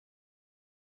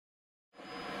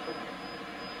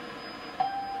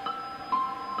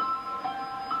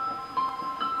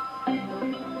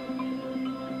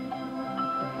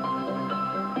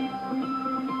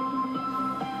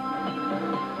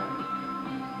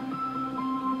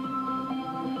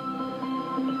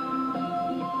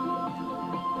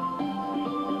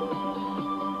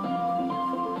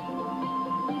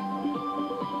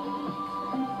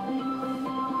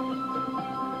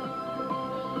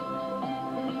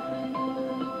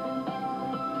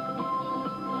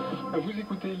Vous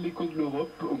écoutez l'écho de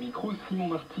l'Europe, au micro Simon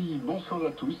Marty. Bonsoir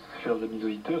à tous, chers amis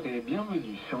auditeurs, et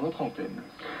bienvenue sur notre antenne.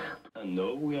 And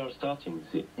now we are starting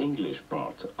the English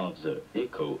part of the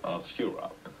Echo of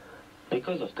Europe.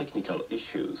 Because of technical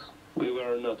issues, we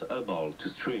were not able to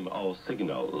stream our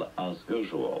signal as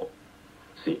usual.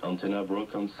 The antenna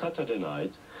broke on Saturday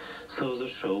night, so the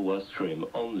show was streamed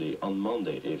only on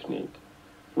Monday evening.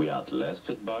 We had less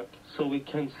feedback, so we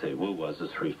can't say who was the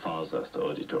three farthest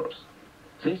auditors.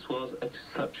 This was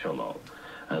exceptional,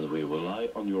 and we rely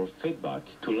on your feedback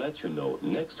to let you know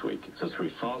next week the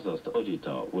three farthest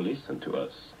auditor will listen to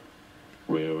us.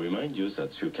 We remind you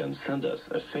that you can send us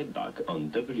a feedback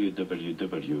on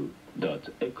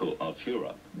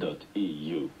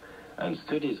www.echoofeurope.eu and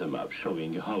study the map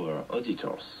showing our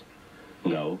auditors.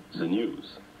 Now, the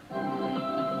news.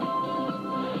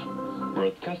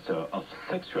 Broadcaster of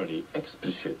sexually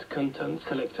explicit content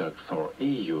selected for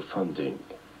EU funding.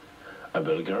 A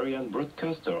Bulgarian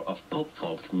broadcaster of pop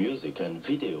folk music and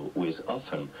video with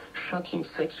often shocking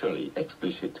sexually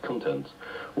explicit content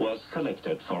was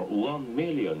selected for €1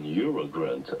 million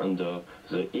grant under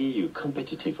the EU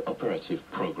Competitive Operative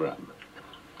Programme.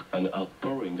 An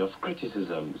outpouring of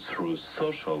criticism through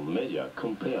social media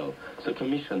compelled the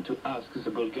Commission to ask the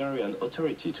Bulgarian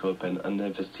authority to open an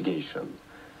investigation.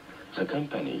 The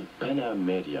company, Pena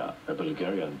Media, a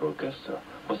Bulgarian broadcaster,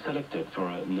 was selected for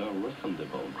a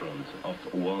non-refundable grant of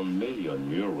 €1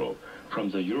 million from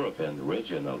the European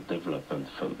Regional Development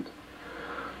Fund.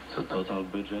 The total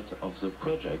budget of the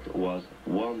project was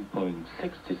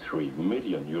 €1.63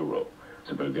 million.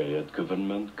 The Bulgarian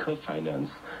government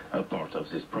co-financed a part of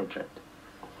this project.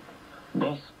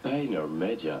 Both Pioneer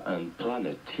Media and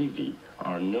Planet TV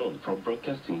are known for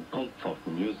broadcasting pop folk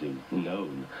music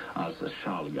known as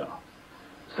Shalga.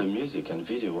 The music and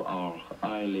video are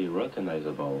highly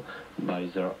recognizable by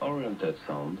their oriented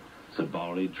sound, the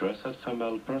barely dressed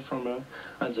female performer,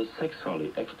 and the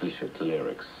sexually explicit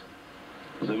lyrics.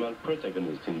 The male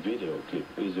protagonist in video clip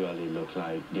usually look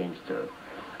like gangster,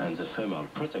 and the female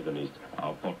protagonists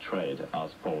are portrayed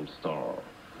as porn star.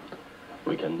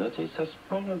 We can notice that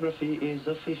pornography is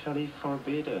officially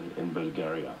forbidden in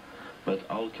Bulgaria, but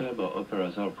all cable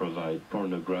operators provide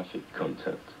pornographic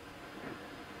content.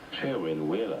 Sherwin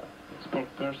Wheeler,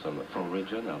 spokesperson for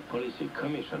Regional Policy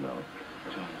Commissioner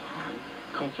John Hunt,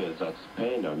 confirmed that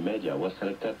Pioneer Media was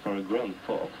selected for a grant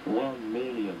of €1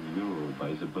 million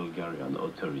by the Bulgarian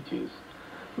authorities.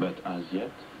 But as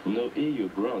yet, no EU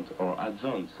grant or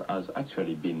advance has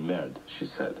actually been made, she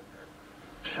said.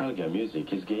 Shalga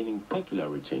music is gaining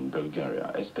popularity in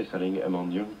Bulgaria, especially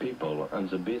among young people and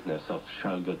the business of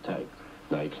Shalgotech,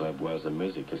 nightclub where the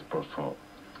music is performed.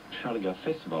 Shalga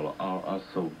festivals are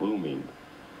also booming.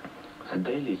 The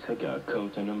Daily Saga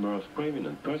caught a number of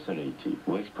prominent personalities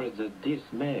who expressed their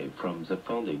dismay from the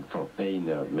funding for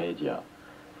Pioneer Media.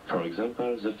 For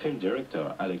example, the film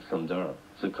director Alexander,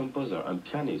 the composer and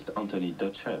pianist Anthony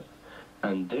Dochev,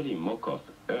 and Deli Mokov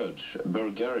urged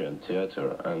Bulgarian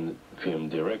theater and film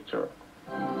director.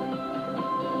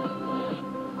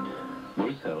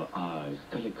 Brussels eyes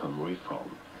telecom reform.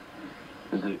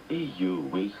 The EU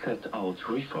will set out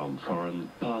reform for a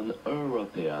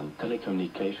pan-European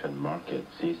telecommunication market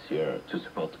this year to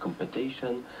support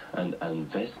competition and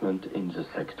investment in the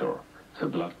sector. The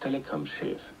Black Telecom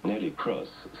chief, Nelly Cross,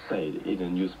 said in a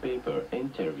newspaper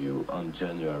interview on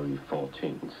January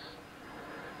 14th.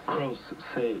 Cross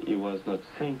said he was not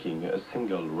thinking a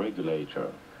single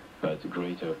regulator, but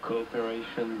greater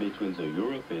cooperation between the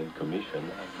European Commission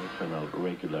and national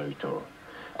regulator,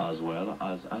 as well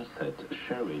as asset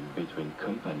sharing between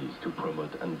companies to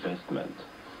promote investment.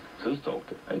 The talk,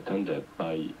 attended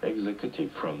by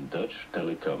executives from Dutch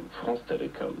Telecom, France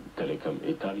Telecom, Telecom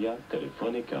Italia,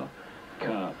 Telefonica,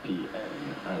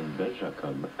 KPN and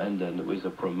Belgacom, ended with a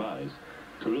promise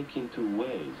to look into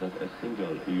ways that a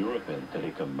single European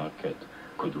telecom market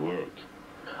could work.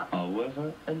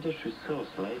 However, industry source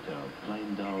later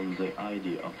played down the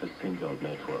idea of a single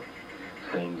network,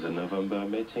 saying the November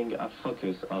meeting had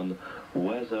focused on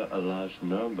whether a large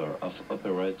number of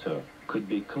operators could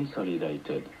be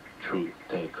consolidated through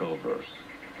takeovers.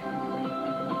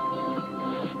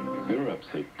 Europe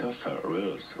seeks tougher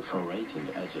rules for rating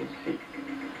agency.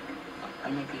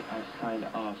 MAP has signed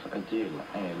off a deal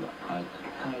aimed at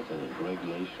tightening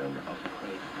regulation of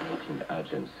credit rating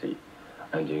agency,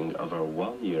 ending over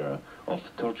 1 year of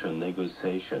torture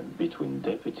negotiation between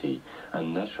deputy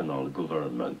and national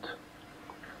government.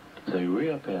 The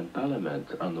European Parliament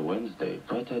on Wednesday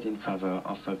voted in favor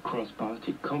of a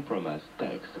cross-party compromise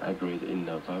text agreed in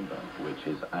November, which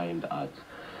is aimed at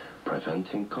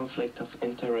preventing conflict of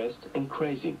interest,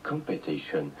 increasing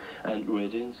competition, and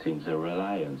reducing the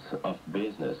reliance of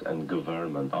business and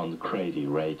government on credit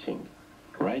rating.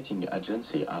 Rating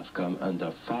agencies have come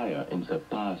under fire in the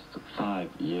past 5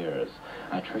 years,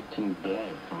 attracting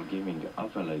blame for giving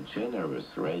overly generous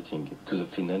rating to the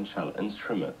financial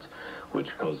instrument, which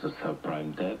caused the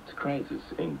subprime debt crisis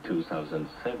in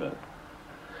 2007.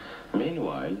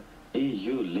 Meanwhile,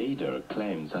 EU leaders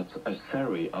claim that a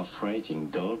series of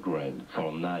rating downgrades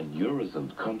for 9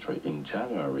 Eurozone countries in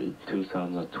January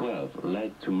 2012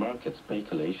 led to market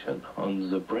speculation on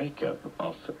the breakup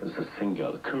of the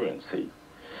single currency.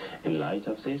 In light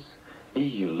of this,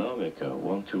 EU lawmakers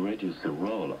want to reduce the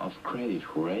role of credit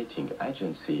rating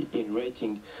agencies in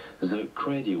rating the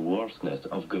creditworthiness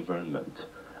of government,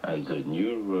 and the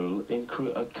new rule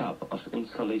includes a cap of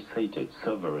unsolicited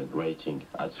sovereign rating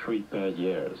at 3 per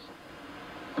year.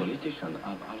 Politicians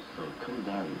have also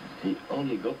condemned the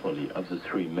oligopoly of the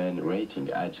 3 main rating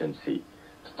agencies,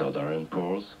 Standard &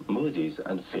 Poor's, Moody's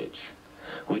and Fitch,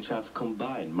 which have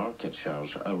combined market share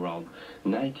around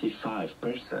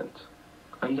 95%.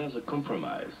 Under the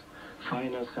compromise,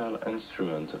 financial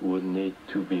instruments would need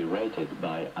to be rated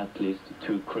by at least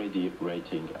 2 credit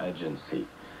rating agencies,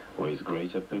 with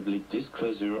greater public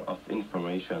disclosure of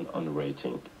information on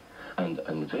rating, and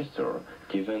investors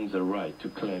given the right to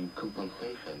claim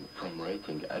compensation from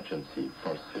rating agencies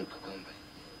for substance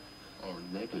or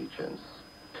negligence.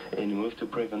 In a move to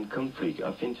prevent conflict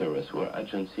of interest where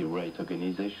agencies rate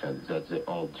organizations that they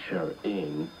hold share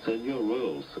in, the new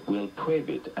rules will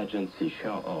prohibit agency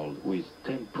shareholders with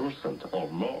 10% or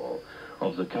more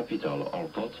of the capital or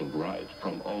voting right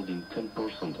from holding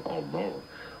 10% or more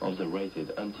of the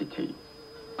rated entity.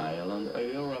 Ireland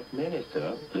Europe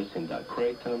Minister Lucinda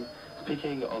Creighton,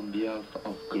 speaking on behalf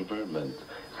of government,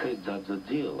 said that the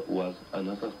deal was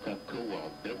another step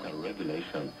toward better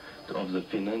regulation of the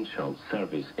financial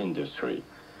service industry.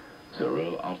 The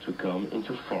rules are to come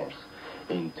into force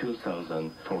in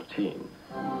 2014.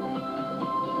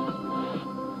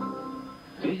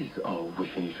 This is how we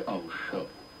finish our show.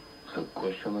 The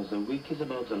question of the week is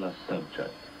about the last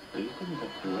subject. Do you think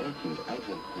that the rating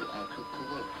agency are too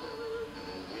powerful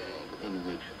in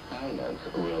which finance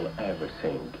rules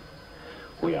everything?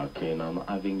 We are keen on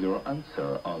having your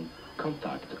answer on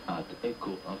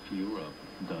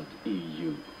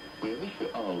contact@echoofeurope.eu. We wish you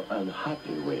all a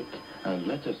happy week, and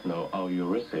let us know how you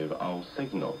receive our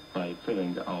signal by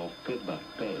filling our feedback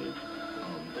page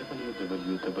on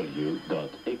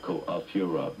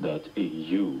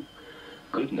www.echoofeurope.eu.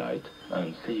 Good night,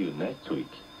 and see you next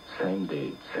week, same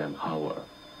day, same hour.